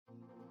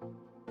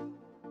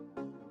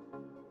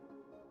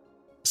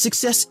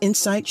Success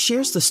Insight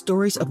shares the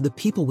stories of the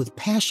people with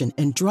passion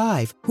and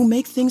drive who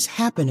make things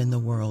happen in the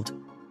world.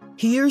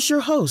 Here's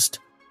your host,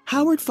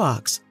 Howard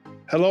Fox.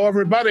 Hello,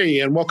 everybody,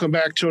 and welcome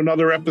back to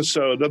another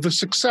episode of the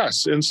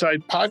Success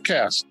Insight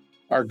podcast.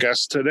 Our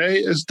guest today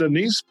is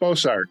Denise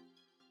Bossart.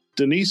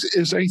 Denise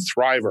is a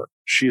thriver.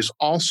 She is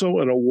also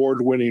an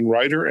award-winning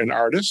writer and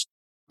artist.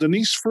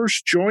 Denise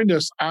first joined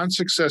us on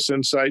Success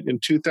Insight in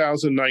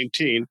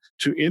 2019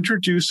 to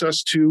introduce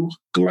us to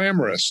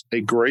Glamorous,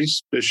 a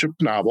Grace Bishop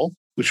novel,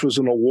 which was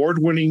an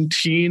award-winning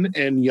teen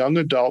and young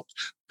adult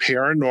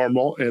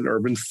paranormal and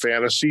urban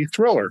fantasy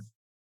thriller.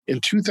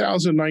 In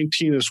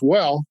 2019 as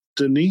well,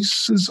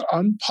 Denise's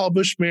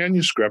unpublished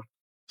manuscript,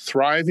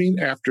 Thriving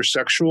After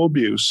Sexual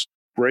Abuse,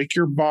 Break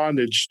Your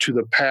Bondage to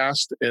the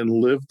Past and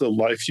Live the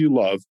Life You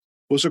Love,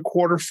 was a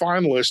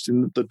quarterfinalist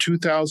in the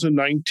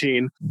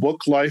 2019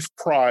 Book Life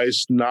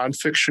Prize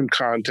nonfiction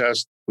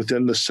contest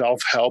within the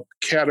self-help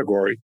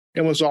category,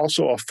 and was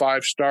also a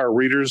 5-star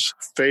Reader's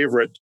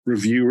Favorite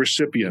review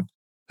recipient.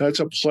 Now, it's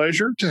a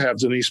pleasure to have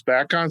Denise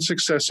back on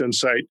Success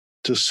Insight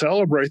to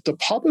celebrate the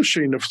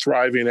publishing of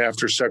Thriving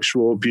After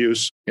Sexual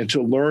Abuse and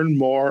to learn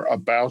more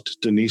about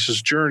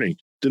Denise's journey.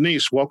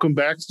 Denise, welcome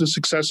back to the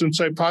Success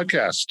Insight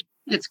podcast.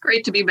 It's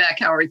great to be back,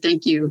 Howard.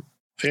 Thank you.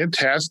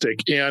 Fantastic.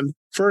 And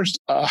first,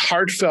 a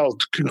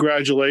heartfelt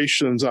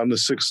congratulations on the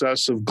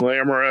success of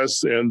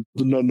Glamorous and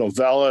the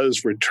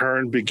novellas,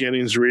 Return,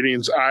 Beginnings,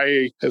 Readings.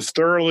 I have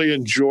thoroughly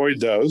enjoyed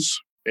those,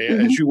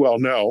 as you well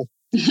know.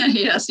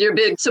 Yes, you're a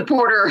big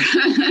supporter.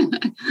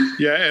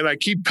 Yeah, and I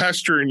keep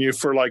pestering you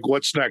for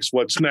what's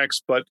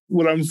next? But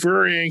what I'm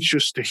very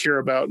anxious to hear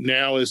about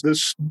now is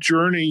this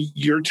journey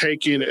you're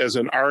taking as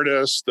an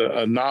artist,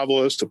 a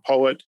novelist, a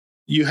poet.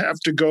 You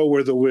have to go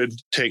where the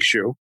wind takes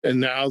you.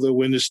 And now the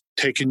wind is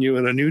taking you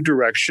in a new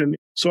direction.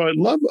 So I'd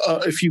love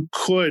if you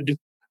could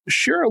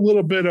share a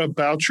little bit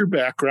about your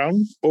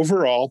background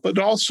overall, but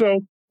also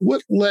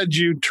what led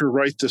you to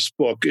write this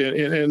book.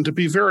 And to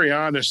be very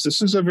honest,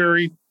 this is a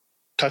very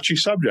touchy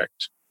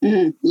subject.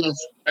 Mm-hmm. Yes.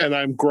 And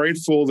I'm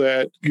grateful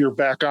that you're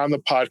back on the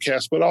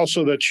podcast, but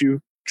also that you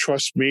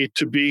trust me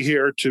to be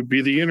here to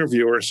be the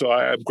interviewer. So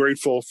I'm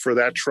grateful for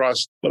that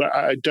trust. But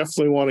I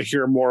definitely want to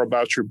hear more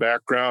about your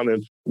background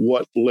and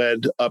what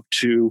led up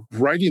to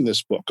writing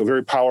this book, a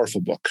very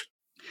powerful book.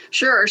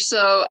 Sure.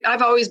 So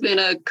I've always been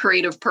a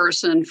creative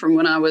person from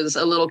when I was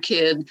a little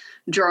kid,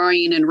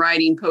 drawing and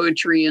writing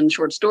poetry and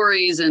short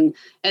stories. And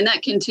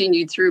that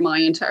continued through my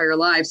entire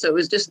life. So it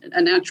was just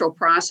a natural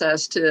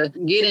process to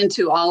get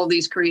into all of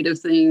these creative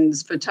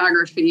things,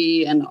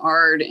 photography and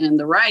art and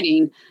the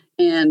writing.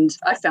 And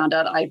I found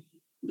out I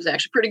was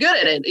actually pretty good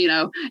at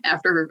it,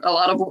 after a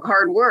lot of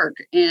hard work.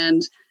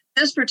 And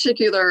this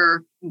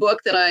particular book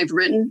that I've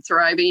written,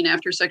 Thriving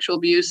After Sexual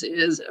Abuse,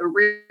 is a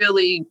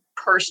really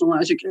personal,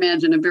 as you can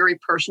imagine, a very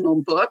personal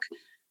book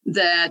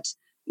that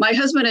my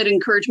husband had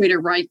encouraged me to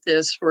write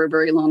this for a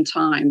very long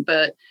time.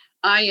 But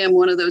I am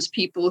one of those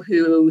people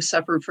who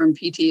suffered from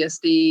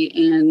PTSD,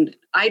 and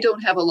I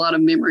don't have a lot of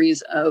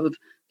memories of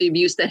the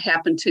abuse that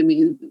happened to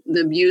me.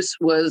 The abuse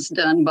was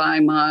done by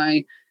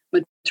my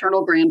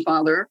maternal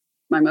grandfather,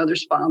 my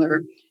mother's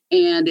father,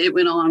 and it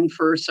went on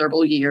for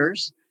several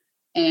years.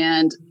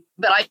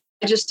 But I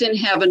just didn't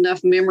have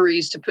enough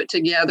memories to put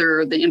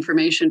together the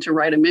information to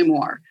write a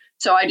memoir.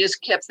 So I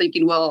just kept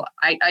thinking, well,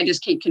 I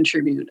just can't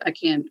contribute. I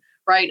can't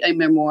write a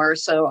memoir.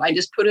 So I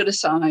just put it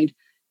aside.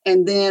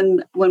 And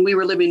then when we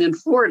were living in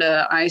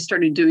Florida, I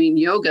started doing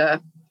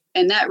yoga.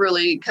 And that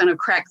really kind of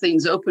cracked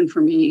things open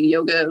for me.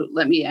 Yoga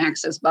let me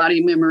access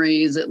body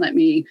memories. It let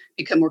me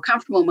become more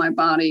comfortable in my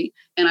body.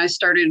 And I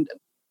started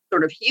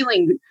sort of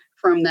healing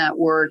from that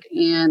work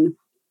and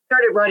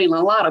started writing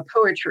a lot of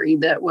poetry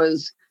that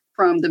was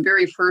from the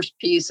very first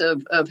piece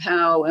of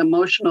how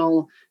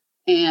emotional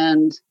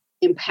and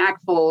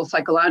impactful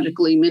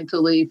psychologically,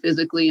 mentally,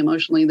 physically,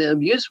 emotionally the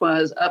abuse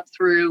was, up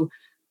through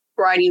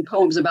writing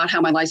poems about how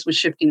my life was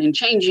shifting and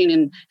changing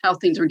and how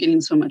things were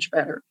getting so much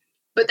better.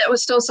 But that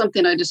was still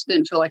something I just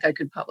didn't feel like I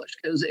could publish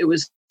because it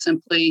was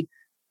simply,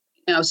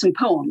 some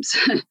poems.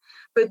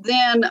 But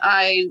then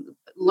I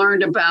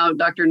learned about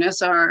Dr.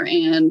 Nessar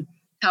and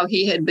how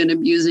he had been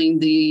abusing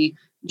the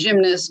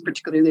gymnasts,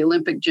 particularly the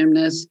Olympic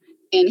gymnasts.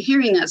 And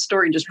hearing that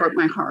story just broke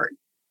my heart.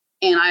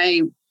 And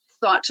I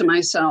thought to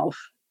myself,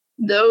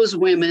 those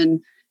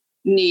women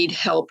need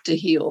help to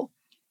heal.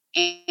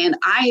 And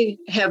I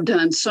have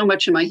done so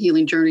much in my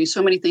healing journey,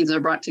 so many things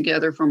I've brought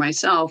together for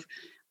myself.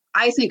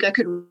 I think I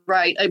could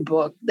write a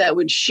book that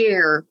would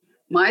share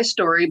my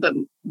story,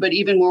 but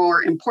even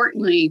more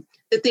importantly,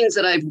 the things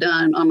that I've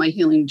done on my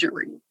healing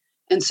journey.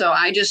 And so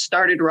I just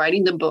started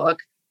writing the book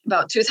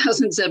about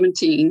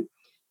 2017.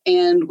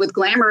 And with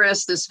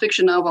Glamorous, this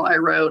fiction novel I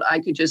wrote, I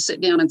could just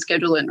sit down and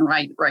schedule it and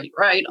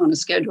write on a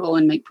schedule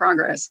and make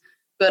progress.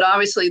 But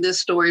obviously this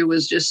story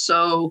was just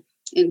so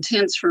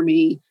intense for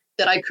me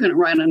that I couldn't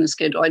write on a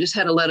schedule. I just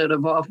had to let it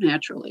evolve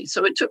naturally.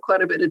 So it took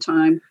quite a bit of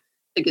time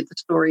to get the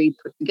story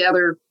put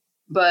together.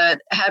 But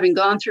having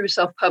gone through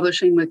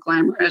self-publishing with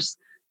Glamorous,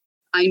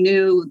 I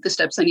knew the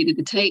steps I needed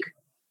to take.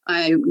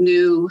 I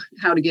knew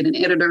how to get an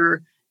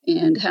editor.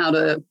 and how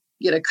to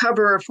get a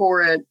cover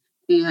for it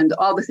and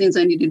all the things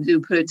I needed to do,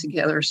 put it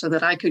together so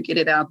that I could get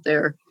it out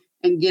there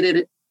and get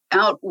it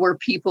out where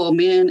people,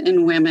 men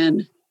and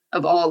women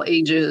of all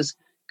ages,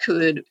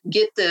 could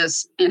get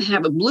this and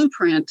have a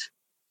blueprint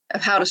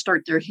of how to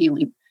start their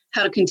healing,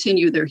 how to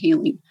continue their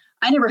healing.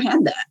 I never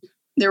had that.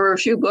 There were a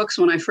few books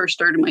when I first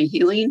started my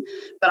healing,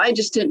 but I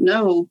just didn't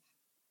know,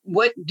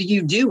 what do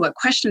you do? What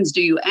questions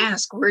do you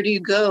ask? Where do you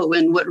go?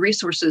 And what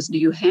resources do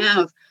you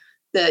have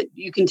that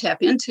you can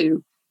tap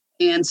into?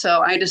 And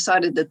so I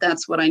decided that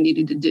that's what I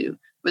needed to do,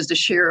 was to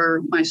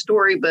share my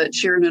story, but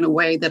share it in a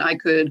way that I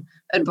could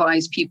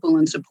advise people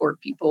and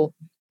support people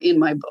in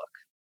my book.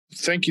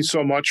 Thank you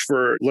so much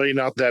for laying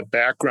out that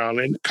background.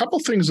 And a couple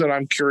things that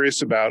I'm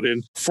curious about,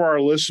 and for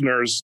our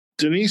listeners,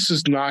 Denise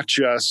is not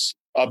just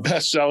a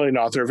best-selling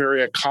author, a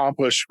very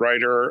accomplished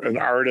writer, an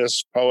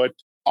artist, poet,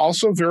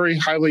 also very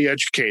highly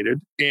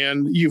educated.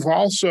 And you've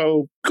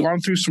also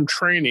gone through some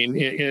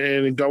training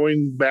and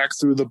going back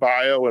through the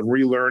bio and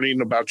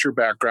relearning about your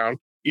background,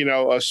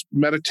 a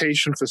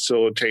meditation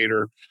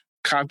facilitator,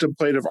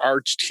 contemplative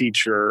arts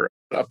teacher,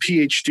 a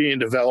PhD in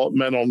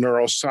developmental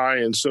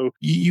neuroscience. So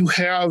you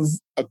have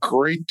a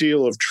great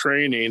deal of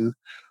training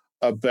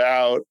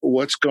about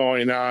what's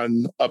going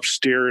on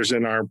upstairs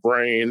in our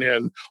brain.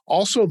 And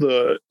also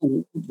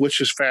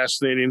which is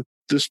fascinating,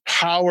 this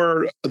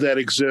power that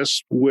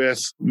exists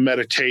with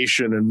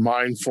meditation and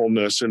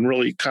mindfulness and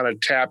really kind of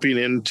tapping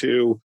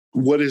into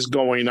what is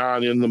going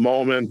on in the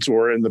moment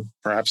or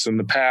perhaps in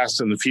the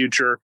past and the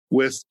future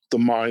with the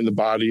mind, the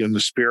body, and the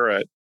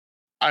spirit.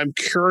 I'm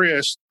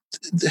curious,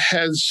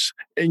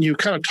 and you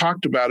kind of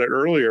talked about it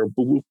earlier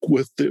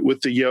with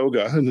the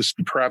yoga and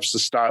perhaps the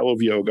style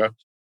of yoga.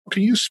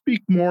 Can you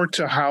speak more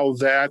to how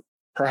that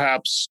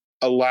perhaps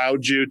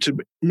allowed you to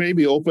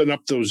maybe open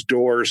up those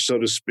doors, so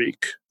to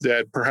speak,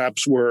 that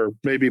perhaps were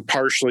maybe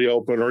partially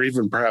open or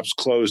even perhaps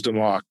closed and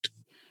locked?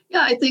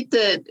 Yeah, I think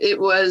that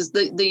it was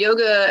the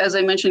yoga, as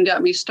I mentioned,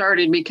 got me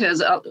started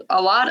because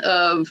a lot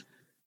of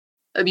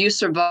abuse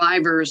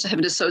survivors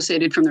have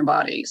dissociated from their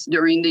bodies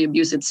during the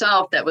abuse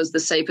itself. That was the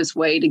safest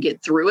way to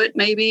get through it,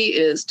 maybe,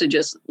 is to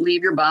just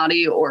leave your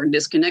body or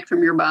disconnect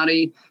from your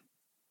body.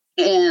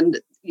 And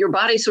your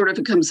body sort of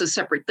becomes a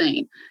separate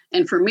thing.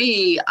 And for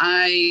me,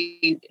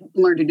 I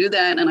learned to do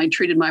that. And I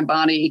treated my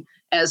body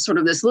as sort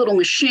of this little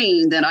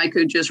machine that I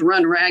could just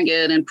run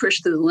ragged and push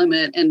to the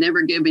limit and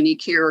never give any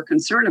care or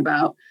concern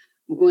about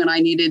when I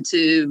needed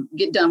to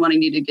get done what I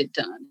needed to get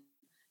done.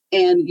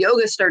 And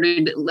yoga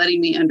started letting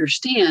me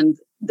understand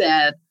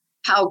that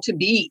how to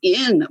be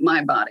in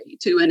my body,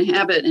 to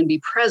inhabit and be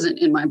present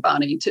in my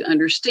body, to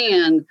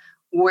understand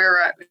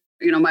where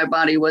my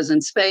body was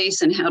in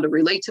space and how to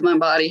relate to my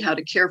body, how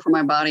to care for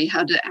my body,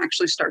 how to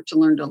actually start to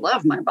learn to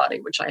love my body,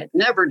 which I had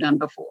never done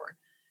before.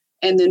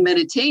 And then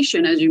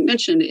meditation, as you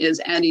mentioned,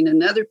 is adding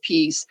another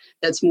piece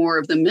that's more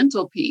of the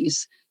mental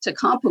piece to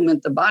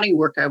complement the body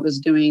work I was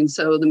doing.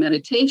 So the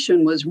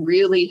meditation was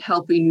really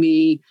helping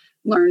me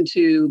learn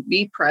to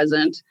be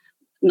present,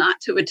 not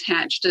to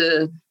attach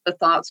to the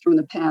thoughts from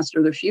the past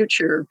or the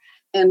future,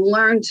 and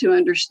learn to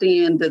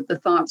understand that the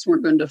thoughts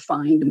weren't going to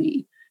find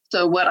me.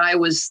 So what I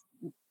was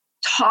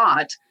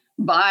taught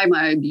by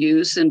my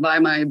abuse and by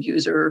my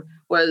abuser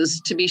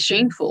was to be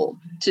shameful,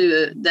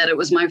 that it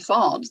was my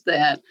fault,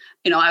 that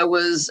I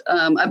was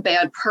a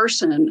bad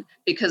person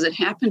because it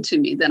happened to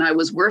me, that I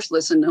was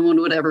worthless and no one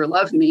would ever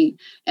love me,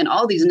 and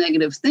all these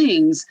negative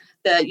things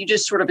that you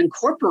just sort of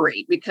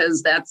incorporate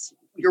because that's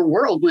your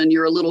world. When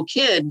you're a little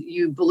kid,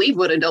 you believe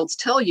what adults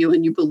tell you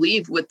and you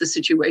believe what the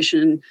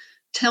situation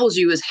tells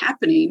you is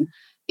happening.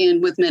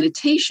 And with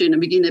meditation, I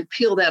begin to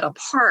peel that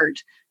apart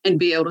and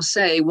be able to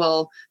say,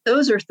 well,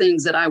 those are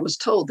things that I was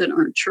told that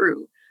aren't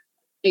true.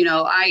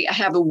 I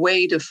have a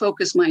way to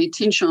focus my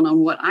attention on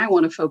what I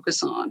want to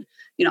focus on.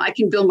 I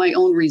can build my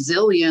own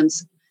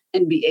resilience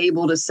and be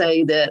able to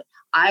say that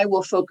I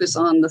will focus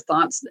on the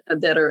thoughts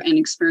that are and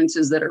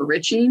experiences that are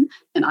enriching,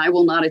 and I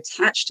will not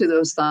attach to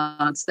those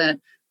thoughts that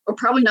are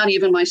probably not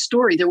even my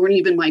story. They weren't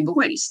even my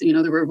voice. They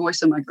were a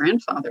voice of my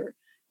grandfather.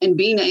 And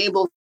being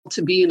able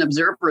to be an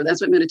observer,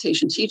 that's what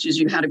meditation teaches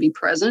you, how to be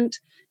present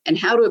and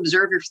how to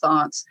observe your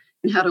thoughts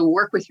and how to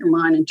work with your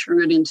mind and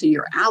turn it into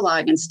your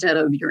ally instead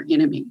of your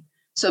enemy.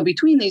 So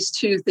between these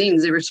two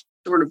things, they were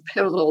sort of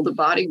pivotal, the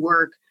body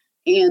work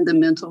and the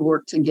mental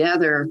work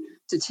together,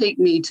 to take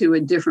me to a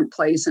different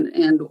place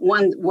and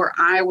one where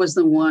I was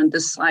the one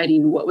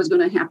deciding what was going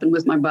to happen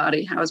with my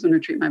body, how I was going to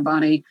treat my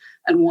body,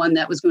 and one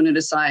that was going to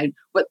decide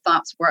what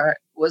thoughts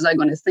was I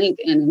going to think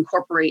and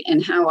incorporate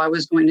and how I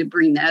was going to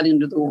bring that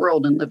into the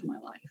world and live my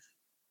life.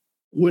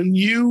 When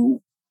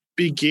you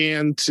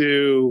began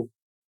to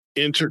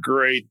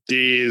integrate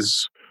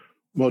these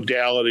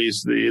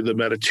modalities, the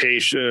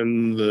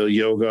meditation, the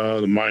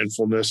yoga, the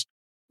mindfulness,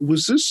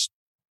 was this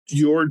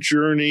your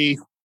journey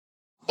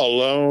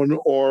alone,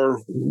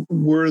 or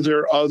were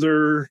there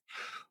other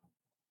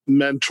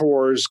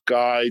mentors,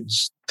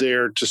 guides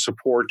there to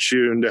support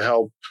you and to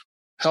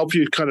help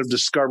you kind of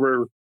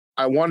discover,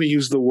 I want to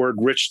use the word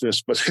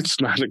richness, but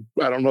it's not,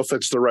 I don't know if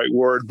that's the right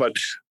word, but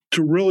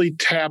to really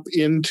tap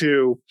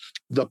into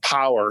the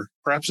power.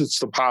 Perhaps it's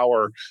the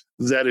power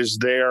that is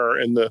there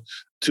and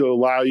to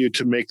allow you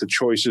to make the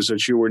choices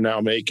that you were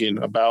now making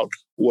about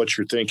what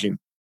you're thinking.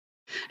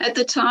 At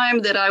the time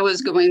that I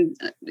was going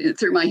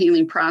through my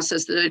healing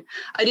process, that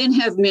I didn't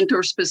have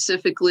mentors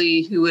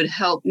specifically who would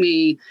help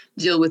me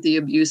deal with the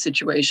abuse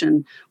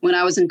situation. When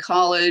I was in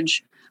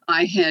college,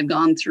 I had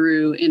gone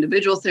through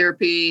individual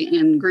therapy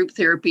and group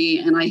therapy,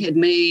 and I had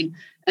made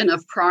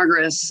enough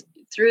progress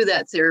through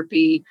that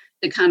therapy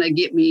to kind of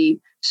get me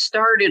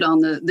started on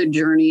the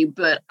journey.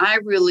 But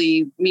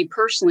me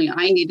personally,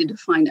 I needed to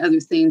find other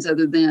things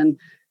other than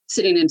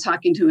sitting and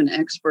talking to an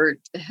expert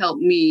to help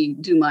me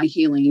do my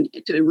healing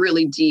to a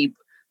really deep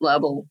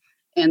level.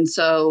 And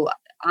so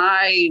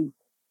I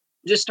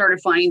just started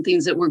finding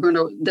things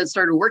that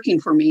started working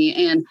for me.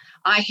 And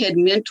I had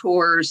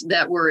mentors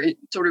that were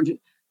sort of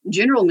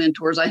general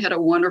mentors. I had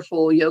a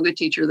wonderful yoga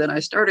teacher that I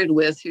started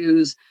with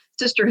whose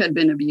sister had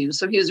been abused.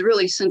 So he was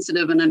really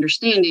sensitive and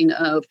understanding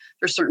of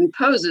there's certain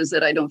poses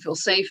that I don't feel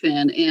safe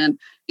in. And,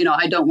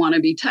 I don't want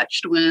to be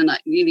touched when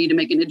you need to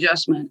make an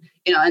adjustment,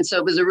 and so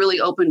it was a really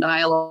open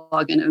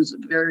dialogue, and it was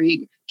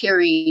very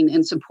caring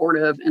and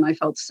supportive. And I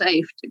felt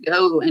safe to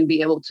go and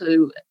be able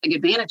to take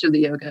advantage of the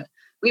yoga.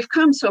 We've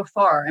come so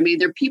far. I mean,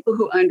 there are people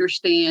who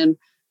understand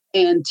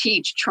and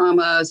teach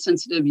trauma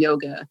sensitive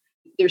yoga.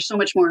 There's so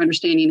much more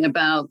understanding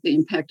about the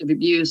impact of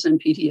abuse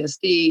and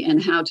PTSD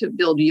and how to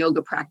build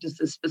yoga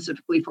practices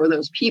specifically for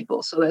those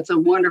people. So that's a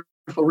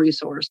wonderful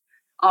resource.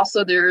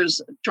 Also,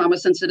 there's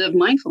trauma-sensitive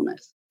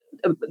mindfulness.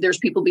 There's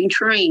people being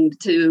trained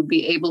to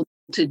be able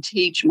to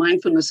teach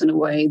mindfulness in a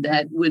way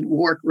that would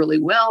work really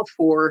well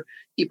for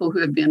people who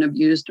have been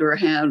abused or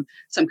have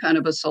some kind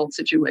of assault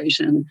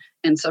situation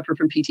and suffer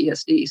from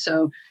PTSD.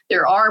 So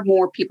there are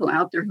more people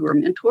out there who are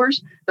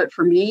mentors. But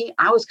for me,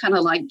 I was kind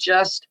of like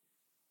just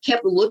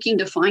kept looking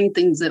to find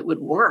things that would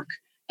work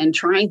and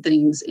trying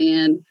things.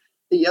 And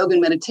the yoga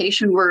and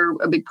meditation were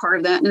a big part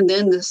of that. And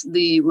then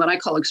what I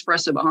call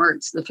expressive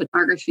arts, the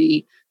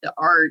photography, the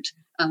art,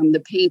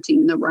 the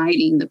painting, the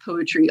writing, the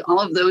poetry,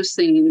 all of those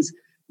things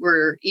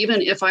were,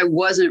 even if I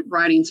wasn't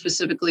writing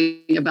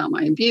specifically about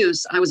my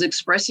abuse, I was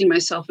expressing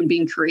myself and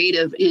being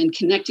creative and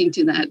connecting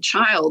to that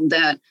child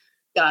that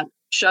got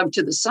shoved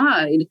to the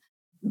side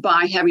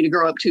by having to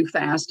grow up too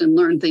fast and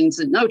learn things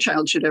that no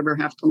child should ever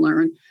have to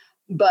learn.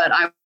 But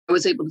I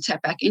was able to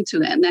tap back into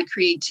that. And that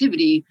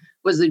creativity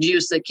was the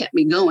juice that kept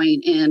me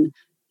going. And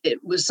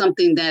it was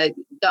something that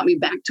got me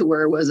back to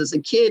where I was as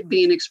a kid,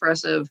 being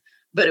expressive,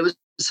 but it was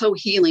so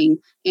healing.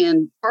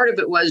 And part of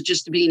it was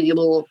just being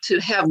able to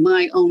have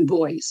my own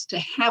voice, to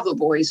have a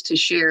voice to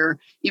share,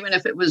 even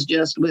if it was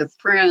just with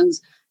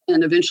friends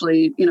and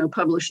eventually,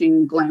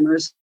 publishing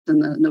Glamorous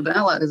and the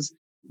novellas.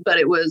 But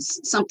it was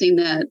something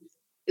that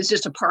is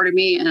just a part of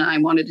me and I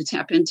wanted to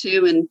tap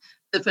into. And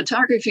the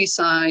photography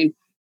side,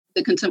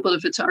 the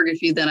contemplative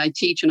photography that I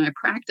teach and I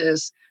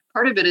practice,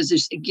 part of it is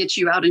just it gets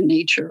you out in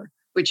nature,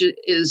 which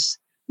is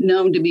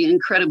known to be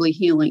incredibly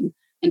healing.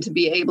 And to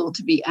be able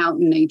to be out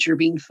in nature,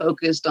 being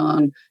focused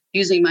on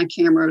using my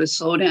camera to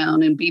slow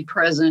down and be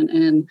present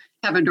and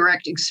have a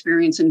direct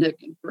experience and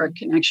direct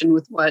connection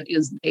with what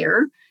is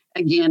there,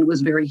 again,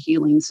 was very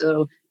healing.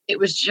 So it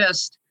was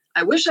just,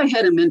 I wish I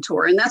had a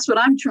mentor. And that's what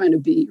I'm trying to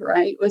be,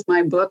 right? With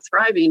my book,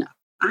 Thriving,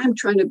 I'm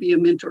trying to be a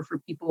mentor for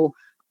people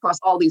across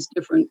all these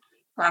different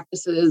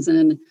practices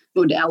and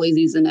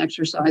modalities and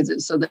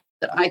exercises so that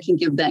I can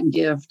give that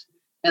gift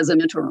as a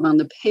mentor on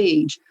the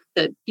page,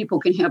 that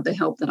people can have the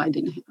help that I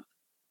didn't have.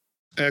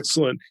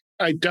 Excellent.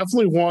 I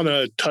definitely want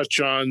to touch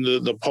on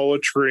the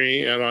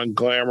poetry and on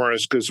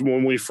Glamorous, because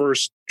when we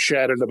first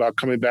chatted about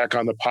coming back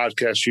on the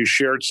podcast, you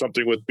shared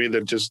something with me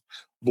that just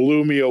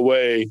blew me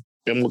away,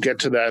 and we'll get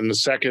to that in a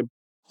second.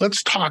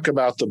 Let's talk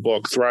about the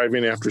book,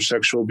 Thriving After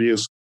Sexual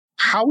Abuse.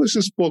 How is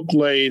this book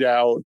laid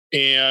out,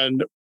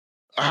 and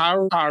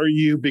how are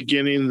you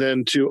beginning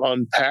then to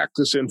unpack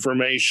this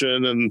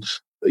information and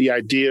the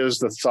ideas,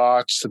 the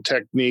thoughts, the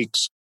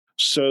techniques,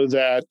 so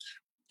that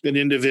an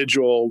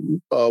individual,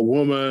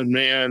 woman,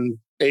 man,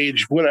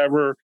 age,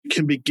 whatever,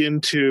 can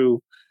begin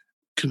to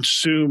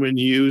consume and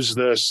use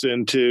this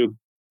and to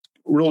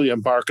really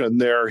embark on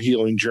their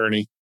healing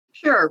journey?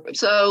 Sure.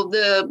 So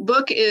the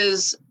book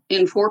is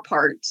in 4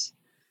 parts.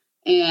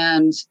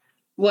 And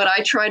what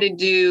I try to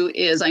do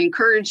is I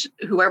encourage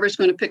whoever's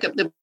going to pick up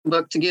the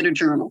book to get a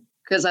journal,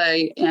 because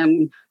I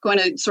am going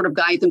to sort of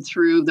guide them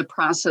through the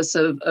process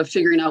of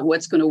figuring out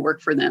what's going to work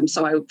for them.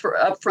 So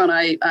up front,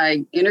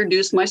 I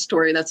introduce my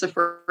story. That's the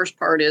first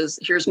part is,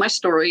 here's my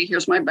story,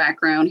 here's my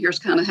background, here's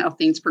kind of how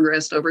things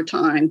progressed over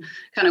time,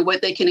 kind of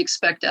what they can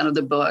expect out of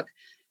the book.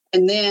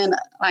 And then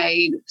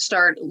I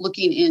start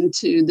looking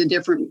into the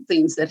different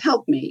things that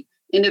help me.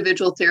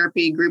 Individual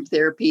therapy, group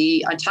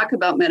therapy. I talk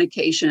about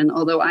medication,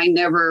 although I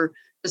never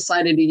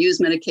decided to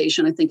use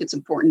medication. I think it's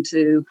important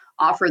to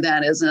offer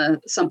that as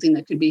something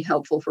that could be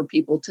helpful for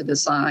people to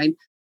decide.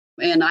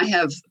 And I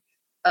have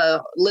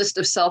a list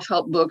of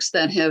self-help books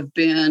that have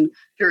been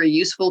very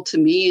useful to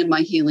me in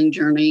my healing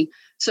journey.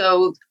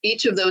 So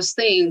each of those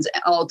things,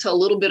 I'll tell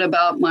a little bit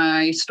about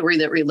my story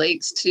that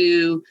relates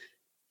to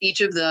each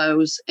of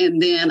those.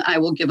 And then I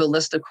will give a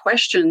list of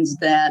questions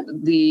that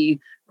the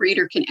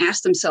reader can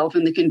ask themselves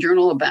and they can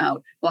journal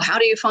about. Well, how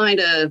do you find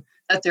a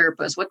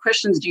therapist? What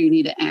questions do you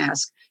need to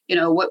ask?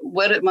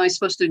 What am I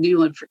supposed to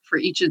do for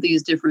each of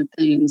these different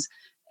things?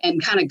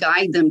 And kind of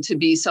guide them to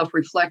be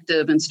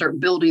self-reflective and start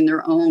building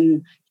their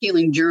own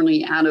healing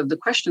journey out of the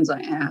questions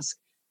I ask.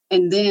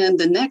 And then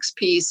the next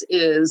piece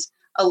is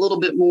a little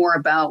bit more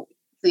about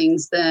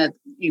things that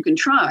you can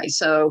try.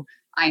 So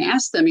I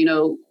asked them,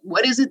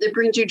 what is it that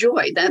brings you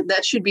joy?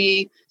 That should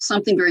be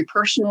something very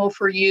personal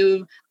for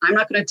you. I'm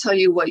not going to tell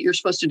you what you're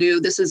supposed to do.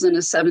 This isn't a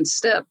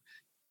 7-step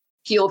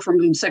heal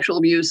from sexual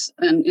abuse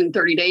in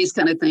 30 days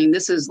kind of thing.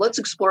 This is, let's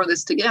explore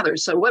this together.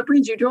 So what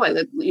brings you joy?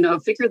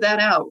 Figure that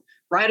out.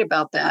 Write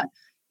about that.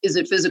 Is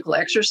it physical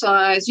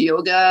exercise,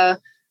 yoga,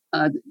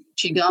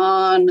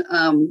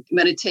 qigong,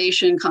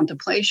 meditation,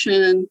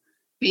 contemplation,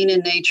 being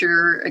in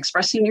nature,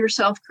 expressing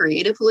yourself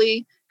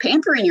creatively,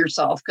 pampering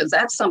yourself? Because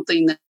that's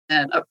something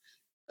that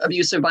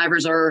abuse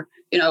survivors are,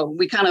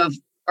 we kind of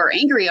are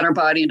angry at our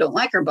body and don't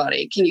like our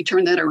body. Can you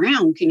turn that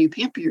around? Can you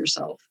pamper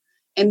yourself?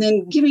 And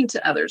then giving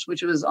to others,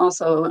 which was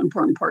also an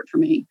important part for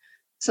me.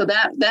 So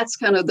that's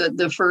kind of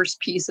the first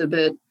piece of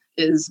it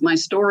is my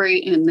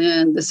story. And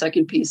then the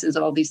second piece is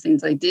all these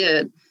things I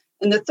did.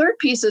 And the third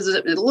piece is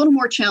a little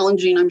more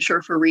challenging, I'm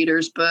sure, for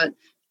readers, but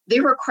they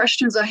were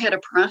questions I had to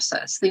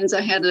process, things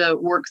I had to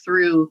work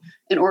through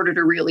in order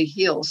to really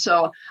heal.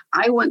 So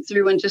I went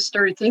through and just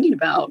started thinking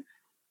about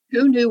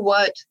who knew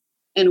what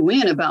and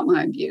when about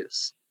my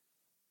abuse.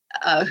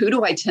 Who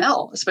do I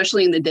tell,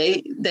 especially in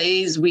the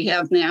days we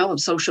have now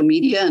of social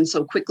media and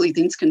so quickly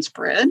things can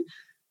spread?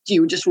 Do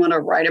you just want to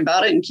write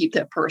about it and keep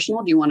that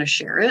personal? Do you want to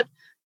share it?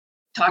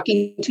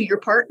 Talking to your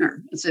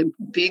partner. It's a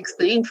big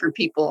thing for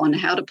people on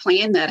how to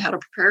plan that, how to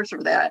prepare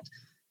for that,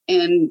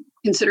 and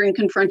considering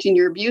confronting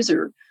your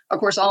abuser. Of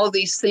course, all of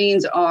these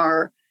things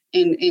are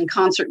in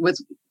concert with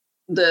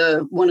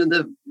one of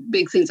the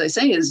big things I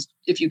say is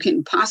if you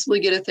can possibly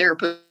get a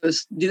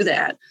therapist, do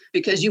that,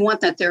 because you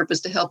want that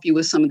therapist to help you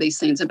with some of these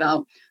things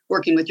about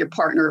working with your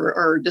partner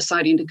or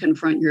deciding to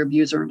confront your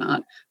abuser or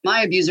not.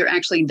 My abuser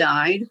actually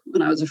died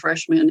when I was a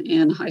freshman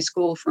in high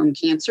school from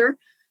cancer.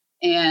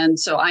 And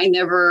so I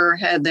never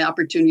had the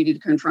opportunity to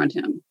confront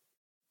him.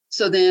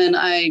 So then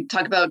I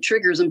talk about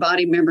triggers and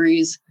body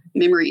memory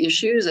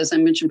issues. As I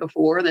mentioned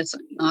before, that's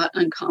not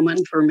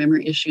uncommon for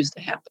memory issues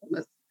to happen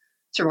with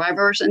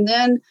survivors. And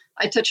then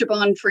I touch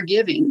upon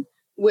forgiving,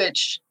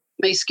 which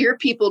may scare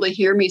people to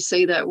hear me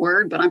say that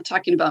word, but I'm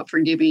talking about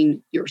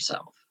forgiving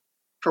yourself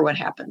for what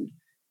happened.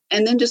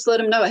 And then just let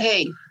them know,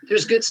 hey,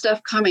 there's good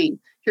stuff coming.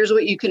 Here's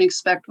what you can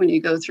expect when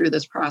you go through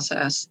this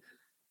process.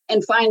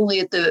 And finally,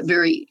 at the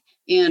very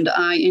end,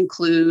 I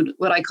include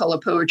what I call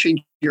a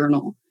poetry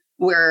journal,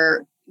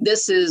 where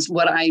this is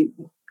what I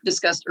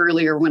discussed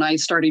earlier when I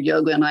started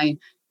yoga, and I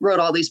wrote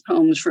all these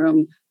poems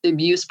from the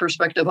abuse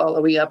perspective all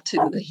the way up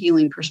to the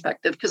healing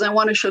perspective, because I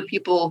want to show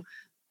people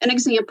an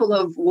example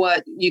of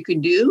what you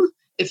could do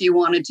if you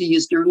wanted to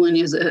use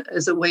journaling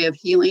as a way of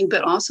healing,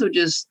 but also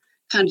just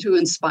kind of to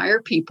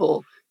inspire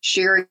people,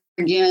 share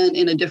again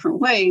in a different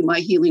way my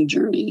healing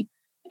journey.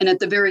 And at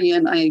the very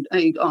end,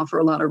 I offer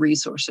a lot of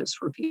resources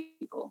for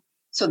people.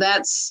 So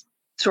that's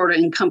sort of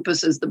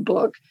encompasses the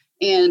book.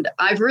 And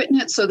I've written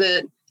it so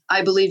that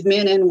I believe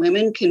men and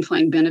women can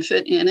find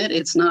benefit in it.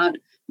 It's not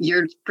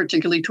geared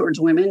particularly towards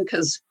women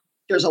because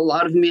there's a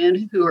lot of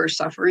men who are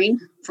suffering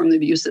from the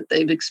abuse that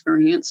they've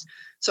experienced.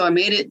 So I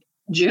made it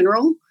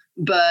general,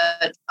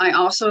 but I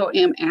also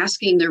am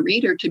asking the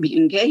reader to be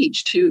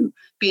engaged, to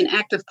be an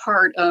active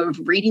part of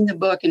reading the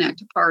book, an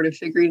active part of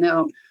figuring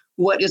out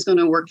what is going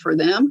to work for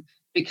them,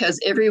 because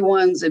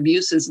everyone's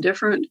abuse is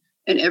different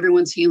and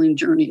everyone's healing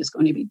journey is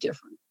going to be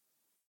different.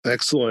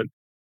 Excellent.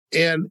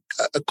 And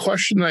a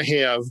question I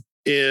have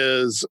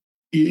is,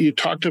 you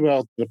talked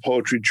about the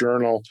poetry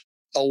journal.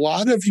 A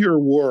lot of your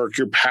work,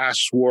 your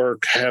past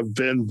work, have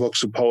been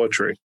books of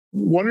poetry.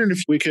 Wondering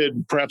if we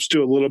could perhaps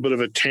do a little bit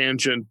of a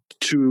tangent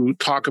to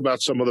talk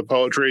about some of the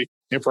poetry,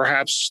 and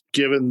perhaps,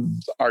 given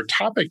our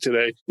topic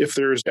today, if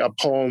there's a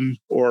poem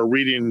or a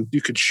reading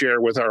you could share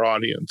with our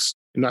audience.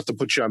 Not to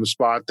put you on the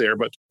spot there,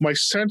 but my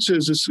sense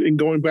is in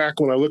going back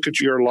when I look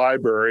at your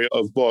library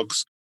of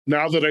books,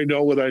 now that I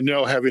know what I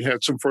know, having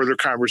had some further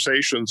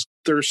conversations,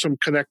 there's some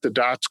connect the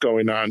dots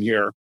going on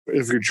here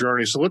of your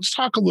journey. So let's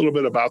talk a little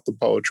bit about the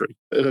poetry,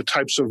 the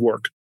types of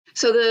work.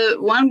 So the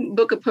one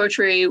book of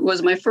poetry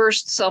was my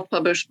first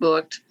self-published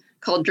book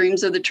called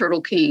Dreams of the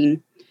Turtle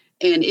King.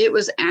 And it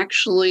was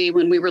actually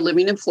when we were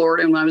living in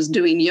Florida and when I was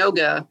doing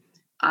yoga,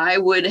 I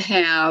would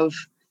have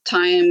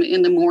time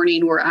in the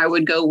morning where I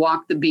would go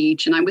walk the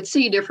beach and I would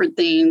see different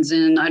things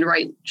and I'd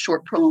write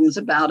short poems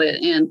about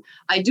it. And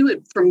I do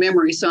it from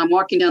memory. So I'm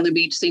walking down the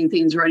beach, seeing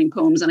things, writing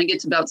poems, and I get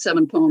to about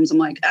 7 poems. I'm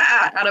like,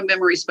 out of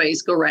memory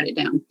space, go write it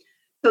down.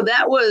 So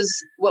that was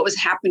what was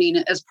happening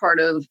as part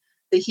of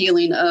the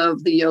healing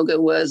of the yoga,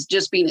 was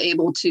just being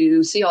able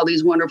to see all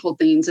these wonderful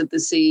things at the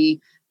sea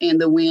and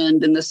the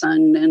wind and the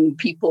sun and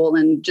people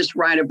and just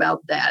write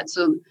about that.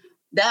 So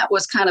that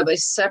was kind of a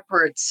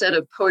separate set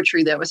of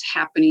poetry that was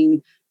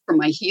happening for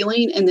my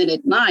healing. And then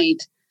at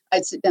night,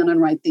 I'd sit down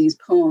and write these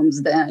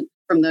poems that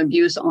from the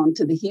abuse on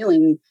to the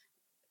healing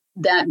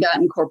that got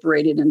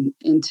incorporated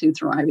into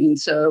Thriving.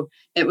 So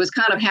it was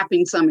kind of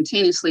happening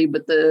simultaneously,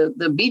 but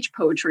the beach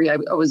poetry I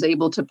was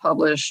able to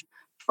publish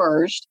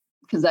first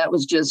because that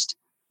was just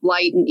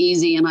light and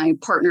easy. And I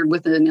partnered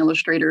with an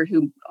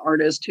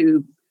artist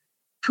who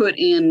put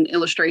in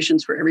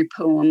illustrations for every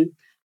poem.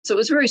 So it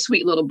was a very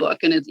sweet little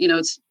book. And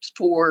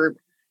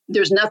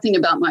there's nothing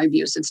about my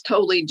abuse. It's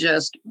totally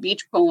just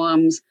beach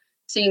poems,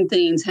 seeing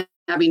things,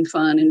 having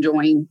fun,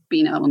 enjoying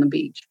being out on the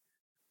beach.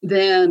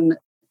 Then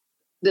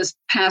this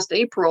past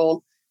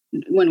April,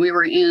 when we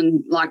were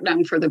in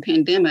lockdown for the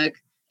pandemic,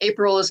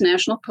 April is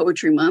National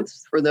Poetry Month,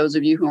 for those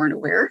of you who aren't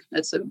aware.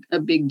 That's a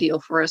big deal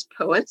for us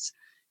poets.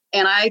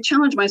 And I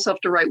challenged myself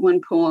to write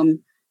one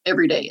poem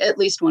every day, at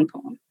least one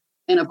poem.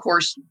 And of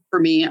course, for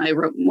me, I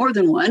wrote more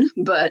than one,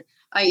 but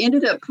I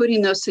ended up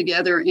putting those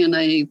together in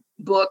a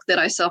book that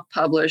I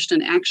self-published.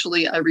 And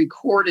actually, I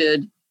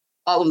recorded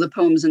all of the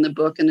poems in the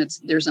book, and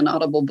there's an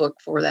Audible book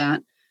for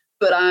that.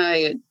 But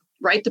I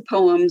write the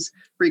poems,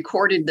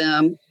 recorded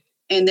them,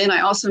 and then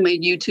I also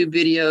made YouTube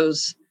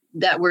videos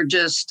that were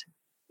just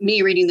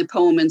me reading the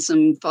poem and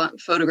some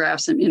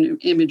photographs and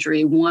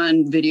imagery,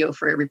 one video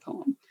for every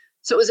poem.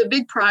 So it was a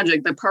big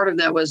project, but part of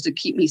that was to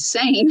keep me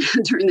sane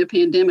during the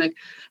pandemic.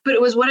 But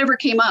it was whatever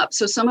came up.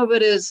 So some of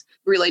it is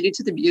related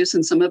to the abuse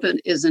and some of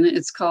it isn't.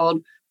 It's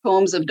called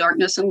Poems of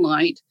Darkness and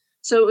Light.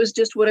 So it was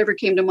just whatever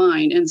came to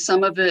mind. And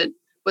some of it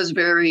was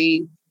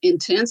very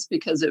intense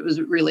because it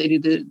was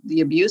related to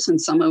the abuse.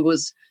 And some of it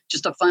was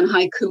just a fun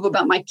haiku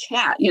about my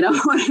cat,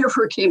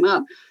 whatever came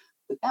up.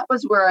 But that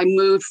was where I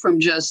moved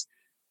from just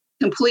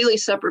completely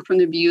separate from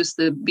the abuse,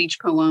 the beach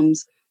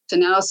poems, to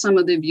now some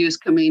of the abuse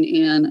coming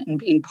in and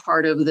being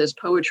part of this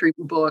poetry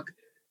book.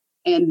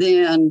 And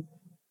then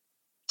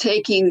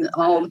taking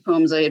all the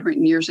poems I had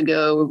written years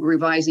ago,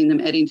 revising them,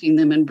 editing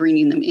them, and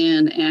bringing them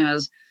in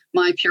as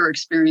my pure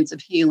experience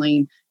of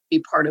healing, be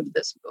part of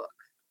this book,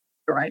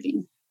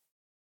 Thriving.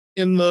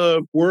 In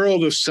the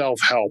world of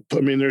self-help,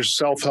 there's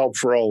self-help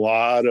for a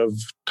lot of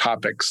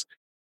topics.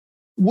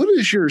 What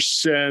is your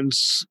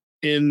sense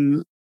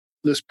in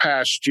this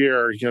past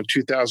year,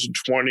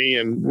 2020,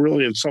 and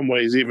really in some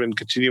ways even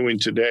continuing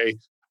today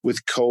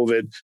with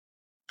COVID?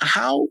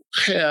 How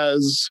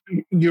has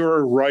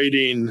your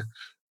writing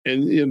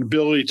and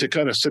ability to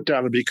kind of sit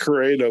down and be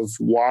creative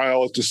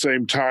while at the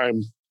same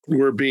time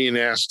we're being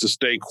asked to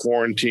stay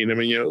quarantined?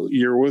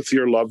 You're with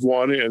your loved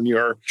one and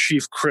your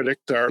chief critic,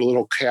 our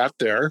little cat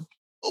there.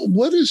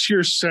 What is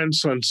your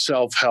sense on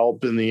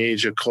self-help in the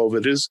age of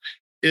COVID?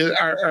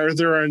 Are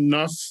there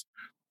enough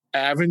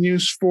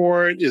avenues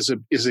for it? Is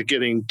it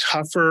getting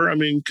tougher?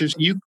 Because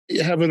you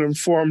have an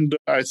informed,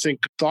 I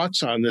think,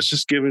 thoughts on this,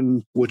 just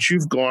given what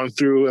you've gone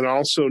through and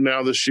also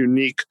now this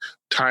unique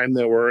time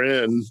that we're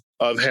in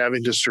of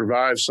having to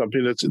survive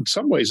something that in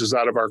some ways is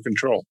out of our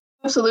control.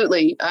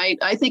 Absolutely.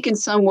 I think in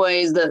some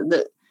ways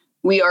that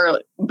we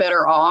are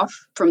better off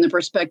from the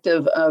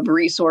perspective of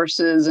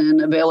resources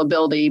and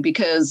availability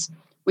because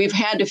we've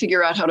had to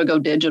figure out how to go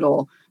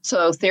digital.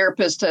 So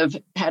therapists have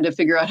had to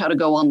figure out how to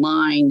go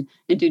online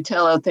and do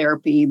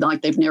teletherapy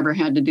like they've never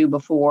had to do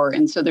before.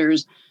 And so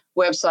there's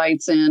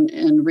websites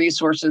and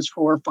resources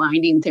for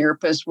finding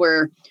therapists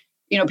where,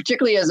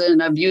 particularly as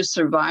an abuse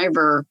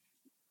survivor,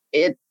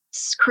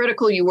 it's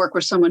critical you work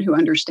with someone who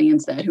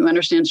understands that, who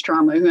understands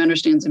trauma, who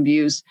understands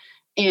abuse.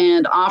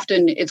 And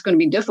often it's going to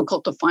be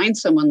difficult to find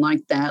someone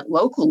like that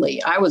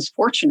locally. I was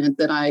fortunate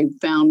that I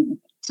found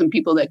some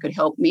people that could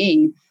help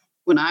me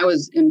when I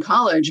was in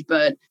college,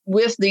 but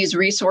with these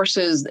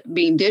resources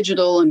being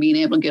digital and being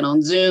able to get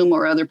on Zoom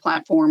or other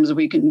platforms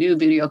where you can do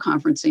video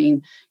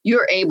conferencing,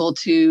 you're able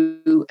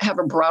to have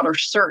a broader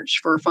search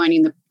for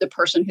finding the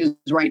person who's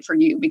right for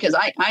you. Because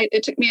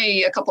it took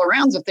me a couple of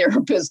rounds of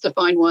therapists to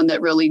find one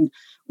that really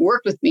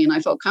worked with me and I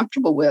felt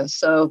comfortable with.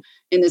 So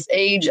in this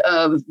age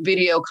of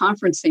video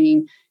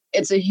conferencing,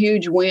 it's a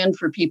huge win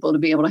for people to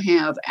be able to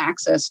have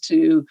access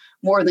to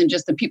more than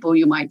just the people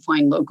you might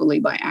find locally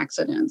by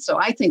accident. So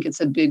I think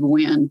it's a big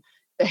win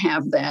to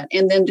have that.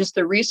 And then just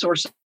the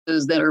resources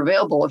that are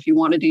available. If you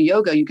want to do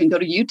yoga, you can go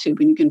to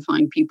YouTube and you can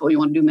find people. You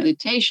want to do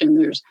meditation,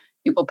 there's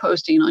people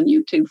posting on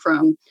YouTube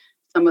from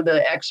some of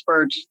the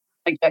experts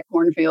like Jack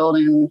Kornfield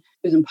and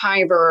Susan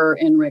Piver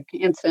and Rick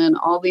Hansen,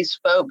 all these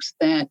folks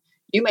that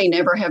you may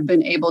never have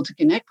been able to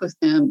connect with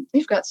them.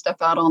 They've got stuff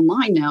out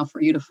online now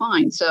for you to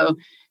find. So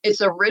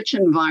it's a rich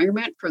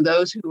environment for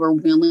those who are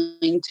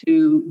willing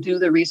to do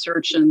the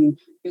research and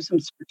do some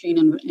searching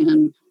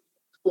and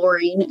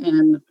exploring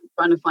and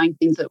trying to find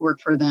things that work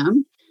for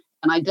them.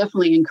 And I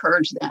definitely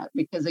encourage that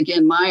because,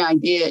 again, my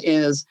idea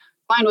is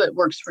find what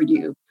works for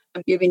you.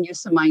 I'm giving you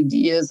some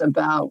ideas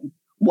about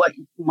what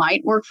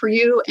might work for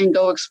you and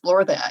go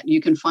explore that.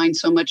 You can find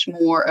so much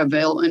more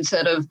available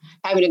instead of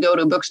having to go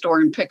to a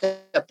bookstore and pick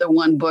up the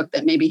one book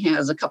that maybe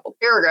has a couple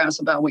paragraphs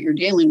about what you're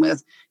dealing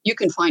with. You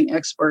can find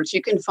experts.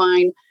 You can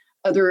find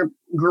other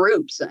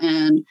groups,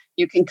 and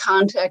you can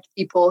contact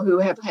people who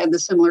have had the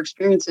similar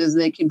experiences.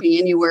 They can be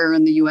anywhere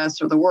in the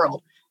US or the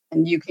world,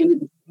 and you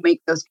can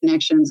make those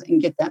connections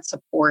and get that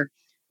support,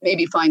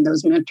 maybe find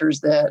those mentors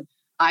that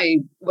I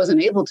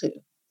wasn't able to.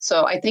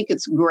 So I think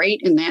it's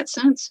great in that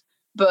sense.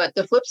 But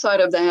the flip side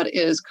of that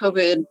is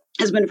COVID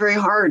has been very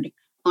hard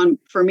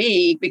for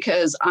me,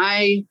 because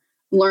I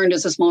learned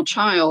as a small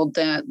child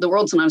that the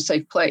world's not a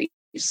safe place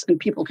and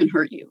people can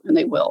hurt you, and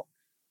they will,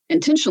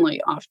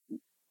 intentionally often.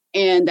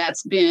 And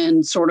that's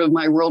been sort of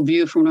my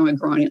worldview from when I was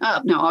growing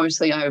up. Now,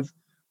 obviously, I've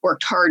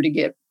worked hard to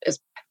get as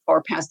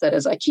far past that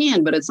as I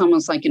can, but it's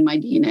almost like in my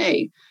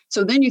DNA.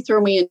 So then you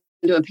throw me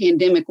into a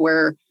pandemic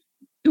where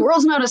the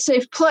world's not a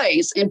safe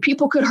place and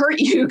people could hurt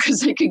you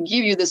because they could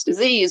give you this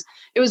disease.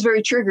 It was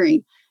very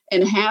triggering.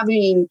 And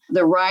having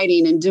the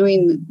writing and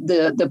doing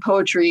the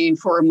poetry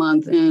for a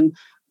month and,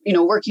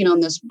 working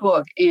on this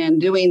book and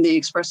doing the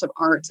expressive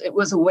arts, it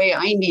was a way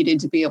I needed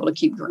to be able to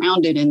keep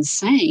grounded and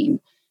sane.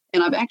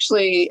 And I've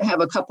actually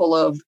have a couple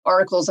of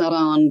articles out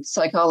on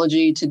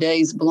Psychology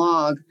Today's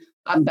blog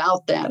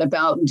about that,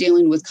 about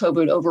dealing with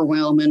COVID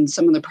overwhelm and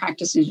some of the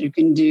practices you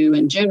can do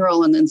in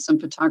general, and then some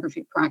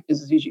photography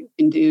practices you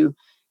can do,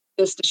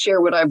 just to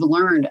share what I've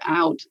learned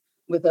out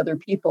with other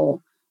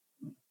people.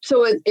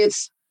 So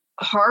it's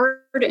hard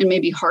and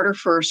maybe harder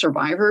for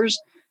survivors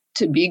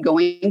to be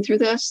going through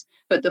this.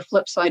 But the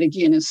flip side,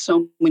 again, is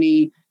so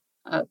many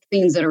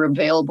things that are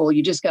available.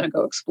 You just got to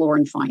go explore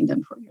and find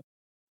them for you.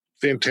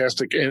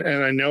 Fantastic. And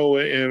I know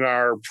in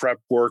our prep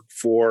work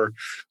for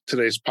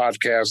today's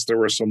podcast, there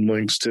were some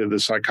links to the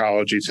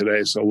Psychology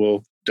Today. So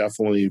we'll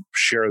definitely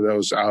share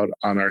those out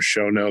on our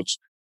show notes.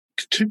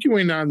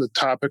 Continuing on the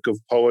topic of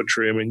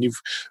poetry, I mean,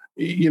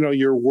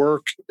 your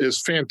work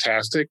is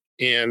fantastic.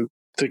 And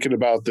thinking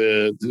about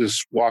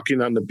this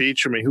walking on the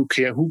beach, I mean,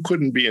 who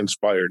couldn't be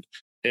inspired?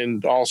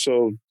 And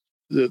also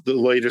the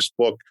latest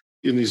book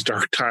in these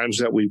dark times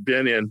that we've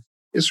been in.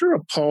 Is there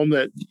a poem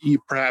that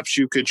perhaps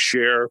you could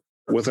share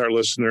with our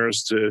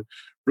listeners to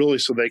really,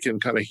 so they can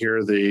kind of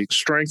hear the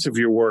strength of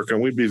your work?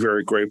 And we'd be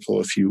very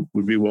grateful if you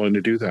would be willing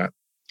to do that.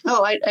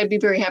 Oh, I'd be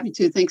very happy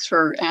to. Thanks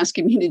for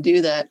asking me to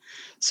do that.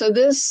 So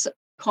this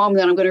poem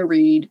that I'm going to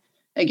read,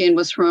 again,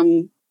 was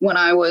from when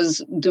I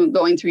was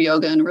going through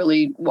yoga and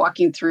really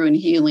walking through and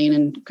healing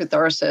and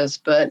catharsis.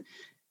 But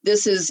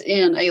this is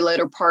in a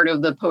later part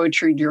of the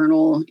poetry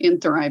journal in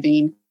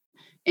Thriving.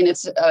 And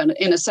it's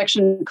in a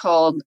section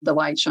called The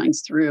Light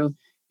Shines Through.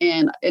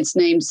 And it's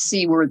named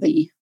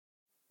Seaworthy.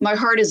 My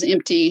heart is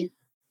empty,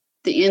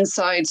 the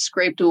inside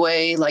scraped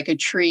away like a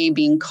tree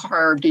being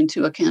carved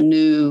into a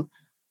canoe,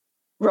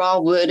 raw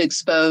wood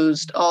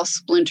exposed, all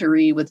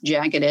splintery with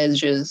jagged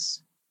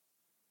edges.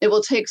 It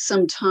will take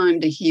some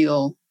time to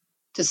heal,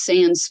 to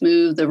sand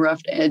smooth the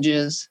roughed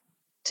edges,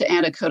 to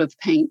add a coat of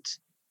paint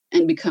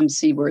and become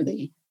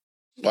seaworthy.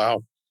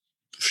 Wow.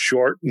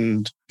 Short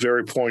and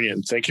very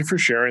poignant. Thank you for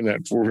sharing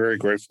that. We're very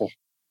grateful.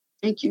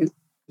 Thank you.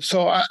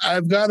 So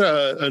I've got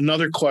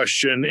another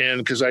question,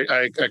 and because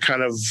I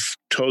kind of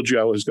told you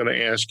I was going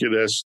to ask you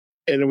this,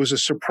 and it was a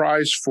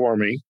surprise for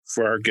me,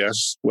 for our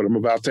guests, what I'm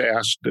about to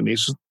ask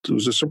Denise. It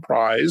was a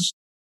surprise.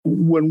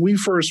 When we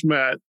first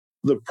met,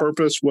 the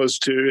purpose was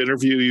to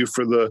interview you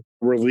for the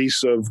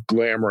release of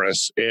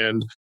Glamorous.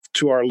 And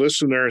to our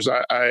listeners,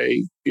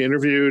 I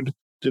interviewed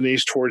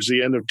Denise towards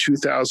the end of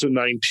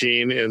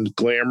 2019 in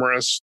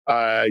Glamorous.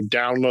 I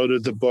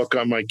downloaded the book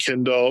on my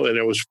Kindle, and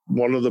it was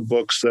one of the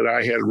books that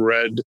I had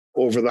read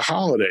over the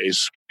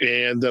holidays.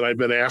 And then I've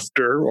been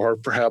after, or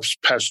perhaps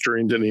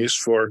pestering Denise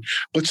for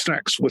what's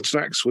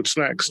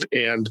next.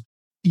 And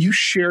you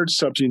shared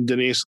something,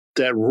 Denise,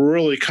 that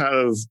really kind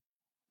of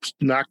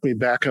knocked me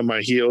back on my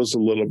heels a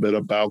little bit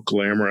about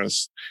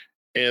Glamorous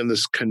and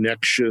this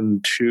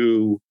connection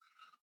to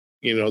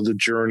the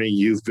journey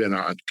you've been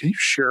on. Can you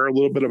share a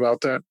little bit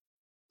about that?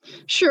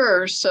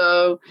 Sure.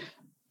 So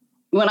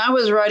when I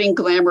was writing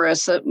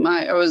Glamorous, I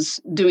was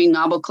doing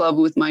Novel Club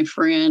with my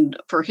friend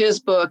for his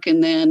book.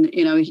 And then,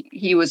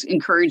 he was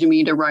encouraging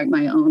me to write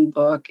my own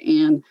book.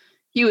 And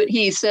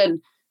he said,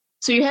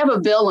 so you have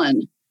a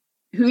villain.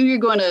 Who you're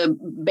going to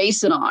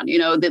base it on?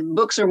 The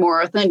books are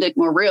more authentic,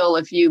 more real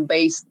if you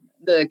base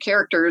the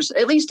characters,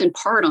 at least in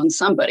part, on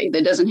somebody.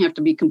 That doesn't have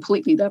to be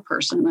completely that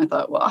person. I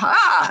thought, well,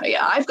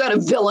 yeah, I've got a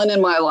villain in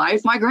my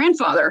life, my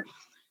grandfather.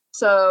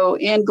 So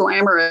in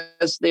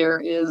Glamorous, there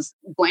is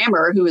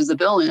Glamour, who is the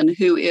villain,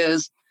 who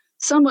is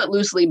somewhat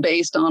loosely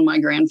based on my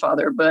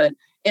grandfather, but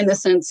in the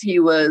sense he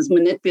was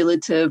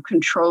manipulative,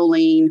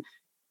 controlling,